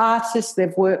those artists?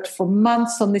 They've worked for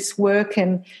months on this work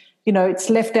and,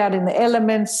 it's left out in the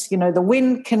elements. The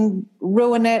wind can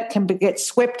ruin it, can get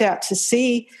swept out to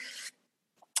sea.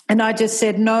 And I just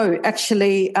said, no,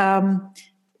 actually,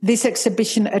 this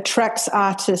exhibition attracts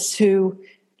artists who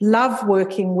love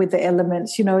working with the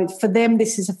elements. For them,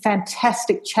 this is a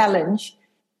fantastic challenge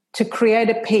to create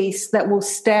a piece that will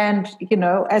stand,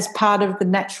 as part of the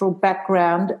natural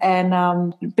background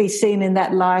and be seen in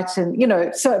that light. And,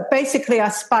 so basically I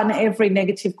spun every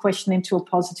negative question into a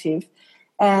positive.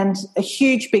 And a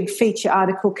huge big feature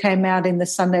article came out in the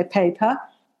Sunday paper.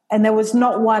 And there was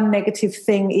not one negative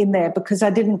thing in there because I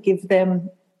didn't give them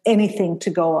anything to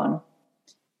go on.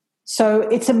 So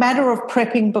it's a matter of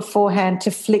prepping beforehand to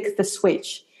flick the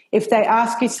switch. If they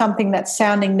ask you something that's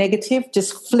sounding negative,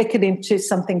 just flick it into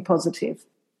something positive.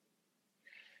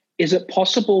 Is it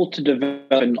possible to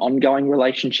develop an ongoing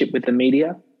relationship with the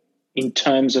media in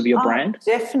terms of your brand?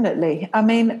 Definitely. I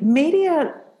mean,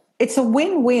 media, it's a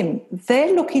win-win.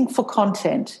 They're looking for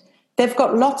content. They've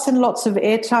got lots and lots of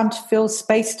airtime to fill,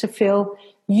 space to fill.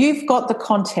 You've got the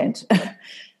content.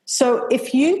 So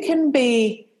if you can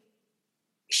be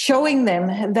showing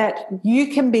them that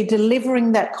you can be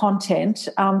delivering that content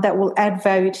that will add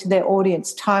value to their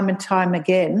audience time and time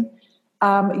again,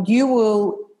 you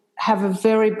will have a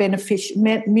very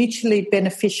mutually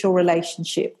beneficial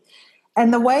relationship.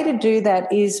 And the way to do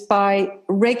that is by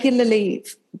regularly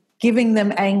giving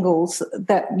them angles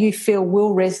that you feel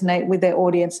will resonate with their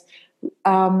audience,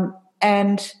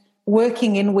 and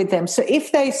working in with them. So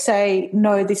if they say,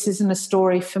 no, this isn't a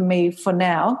story for me for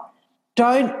now,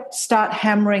 don't start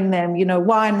hammering them,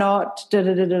 why not,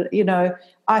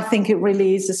 I think it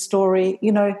really is a story,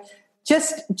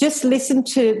 just listen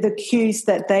to the cues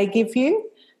that they give you.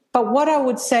 But what I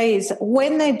would say is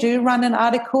when they do run an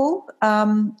article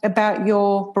about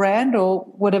your brand or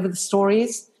whatever the story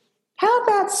is, how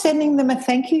about sending them a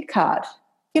thank you card?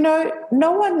 No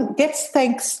one gets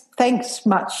thanks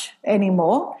much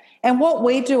anymore. And what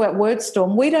we do at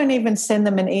WordStorm, we don't even send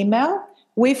them an email.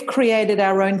 We've created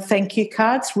our own thank you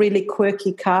cards, really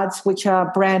quirky cards, which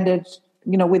are branded,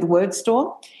 with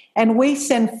WordStorm. And we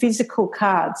send physical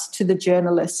cards to the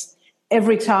journalists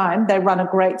every time they run a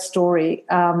great story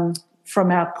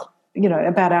from our,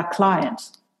 about our client.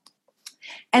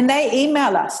 And they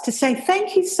email us to say,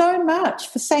 thank you so much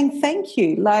for saying thank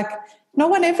you. Like, no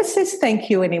one ever says thank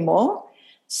you anymore.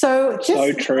 So just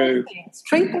so true.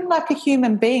 Treat them like a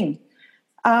human being.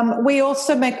 We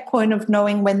also make a point of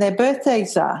knowing when their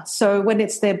birthdays are. So when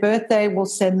it's their birthday, we'll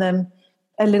send them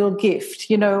a little gift.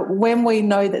 When we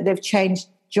know that they've changed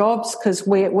jobs, because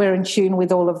we're in tune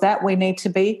with all of that, we need to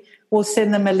be, we'll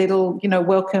send them a little,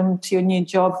 welcome to your new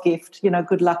job gift,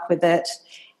 good luck with it.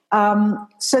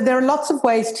 So there are lots of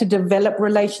ways to develop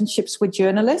relationships with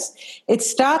journalists. It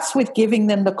starts with giving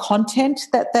them the content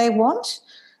that they want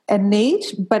and need,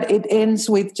 but it ends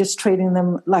with just treating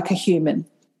them like a human.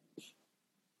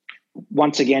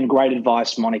 Once again, great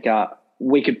advice, Monica.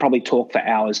 We could probably talk for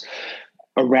hours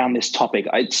around this topic.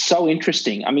 It's so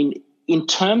interesting. I mean, in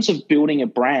terms of building a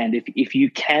brand, if you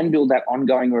can build that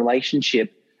ongoing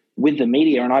relationship with the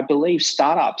media, and I believe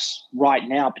startups right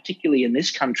now, particularly in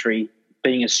this country,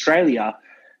 being Australia,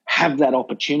 have that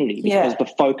opportunity because the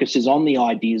focus is on the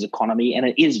ideas economy and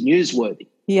it is newsworthy,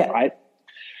 right?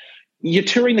 You're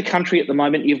touring the country at the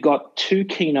moment. You've got 2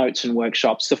 keynotes and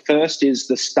workshops. The first is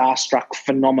the Starstruck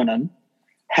Phenomenon,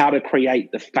 how to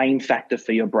create the fame factor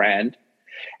for your brand.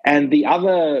 And the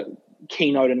other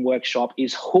keynote and workshop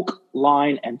is Hook,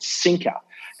 Line, and Sinker,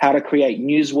 how to create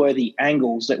newsworthy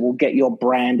angles that will get your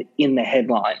brand in the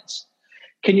headlines.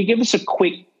 Can you give us a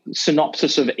quick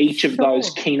synopsis of each of those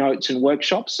keynotes and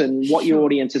workshops and what your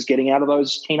audience is getting out of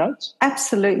those keynotes?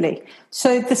 Absolutely.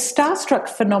 So the Starstruck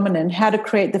Phenomenon, how to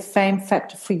create the fame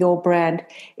factor for your brand,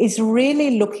 is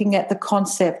really looking at the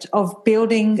concept of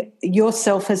building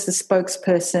yourself as the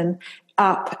spokesperson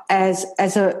up as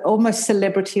a almost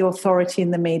celebrity authority in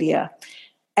the media.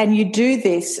 And you do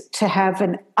this to have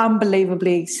an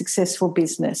unbelievably successful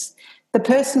business. The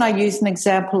person I use an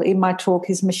example in my talk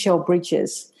is Michelle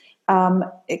Bridges.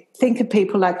 Think of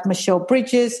people like Michelle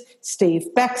Bridges, Steve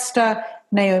Baxter,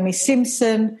 Naomi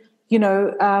Simpson,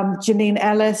 Janine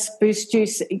Ellis, Boost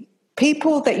Juice.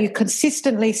 People that you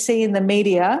consistently see in the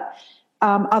media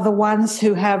are the ones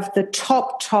who have the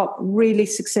top, really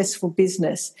successful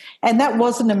business. And that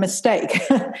wasn't a mistake.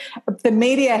 The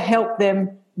media helped them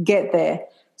get there.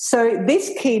 So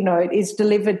this keynote is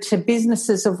delivered to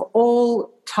businesses of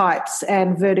all types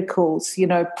and verticals,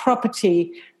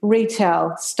 property,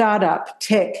 retail, startup,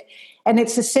 tech. And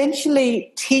it's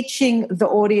essentially teaching the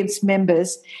audience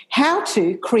members how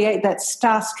to create that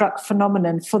starstruck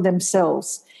phenomenon for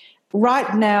themselves.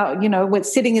 Right now, we're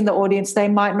sitting in the audience, they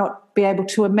might not be able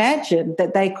to imagine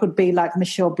that they could be like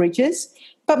Michelle Bridges.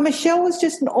 But Michelle was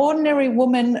just an ordinary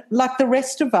woman like the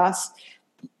rest of us.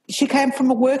 She came from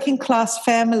a working class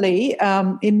family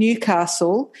in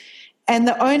Newcastle, and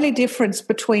the only difference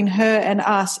between her and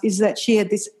us is that she had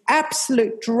this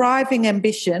absolute driving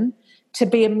ambition to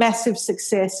be a massive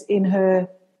success in her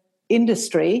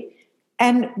industry,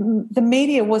 and the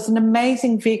media was an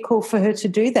amazing vehicle for her to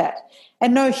do that.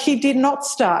 And no, she did not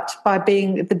start by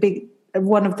being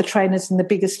one of the trainers in the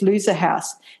Biggest Loser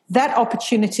house. That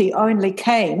opportunity only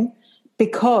came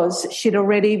because she'd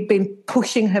already been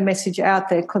pushing her message out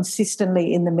there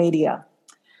consistently in the media.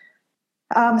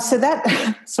 So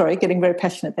that, sorry, getting very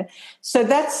passionate there. So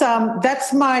that's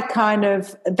my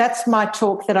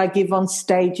talk that I give on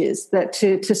stages, that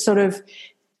to sort of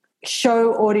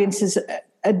show audiences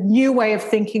a new way of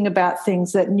thinking about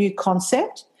things, that new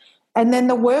concept. And then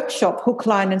the workshop, Hook,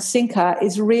 Line and Sinker,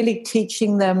 is really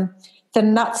teaching them the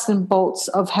nuts and bolts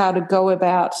of how to go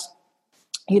about,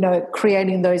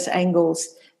 creating those angles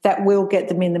that will get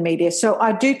them in the media. So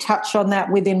I do touch on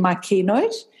that within my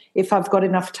keynote if I've got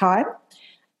enough time.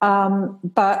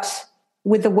 But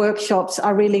with the workshops,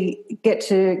 I really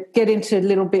get into a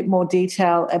little bit more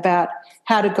detail about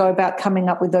how to go about coming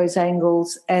up with those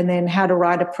angles, and then how to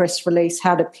write a press release,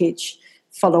 how to pitch,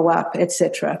 follow up,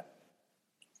 etc.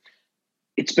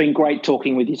 It's been great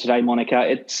talking with you today, Monica.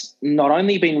 It's not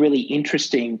only been really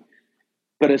interesting,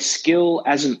 but a skill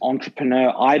as an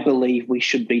entrepreneur I believe we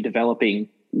should be developing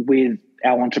with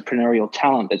our entrepreneurial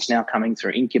talent that's now coming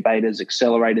through incubators,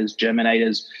 accelerators,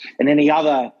 germinators, and any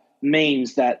other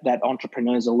means that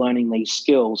entrepreneurs are learning these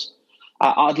skills.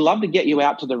 I'd love to get you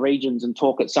out to the regions and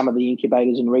talk at some of the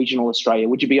incubators in regional Australia.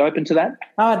 Would you be open to that?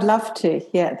 Oh, I'd love to.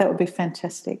 Yeah, that would be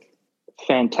fantastic.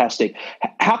 Fantastic.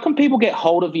 How can people get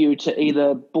hold of you to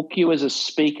either book you as a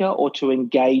speaker or to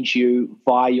engage you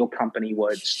via your company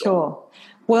WordStorm? Sure.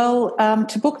 Well,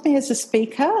 to book me as a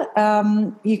speaker,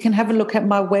 you can have a look at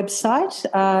my website,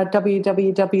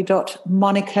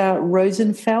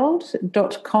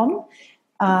 www.monicarosenfeld.com.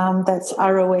 That's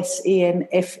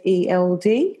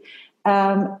Rosenfeld.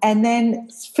 And then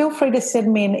feel free to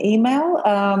send me an email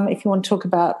if you want to talk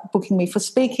about booking me for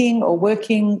speaking or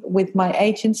working with my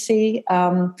agency,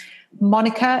 Monica,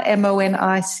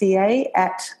 MONICA,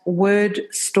 at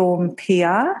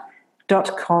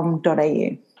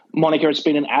wordstormpr.com.au. Monica, it's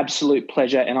been an absolute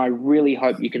pleasure, and I really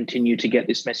hope you continue to get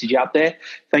this message out there.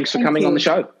 Thanks for coming on the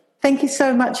show. Thank you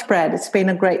so much, Brad. It's been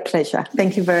a great pleasure.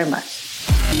 Thank you very much.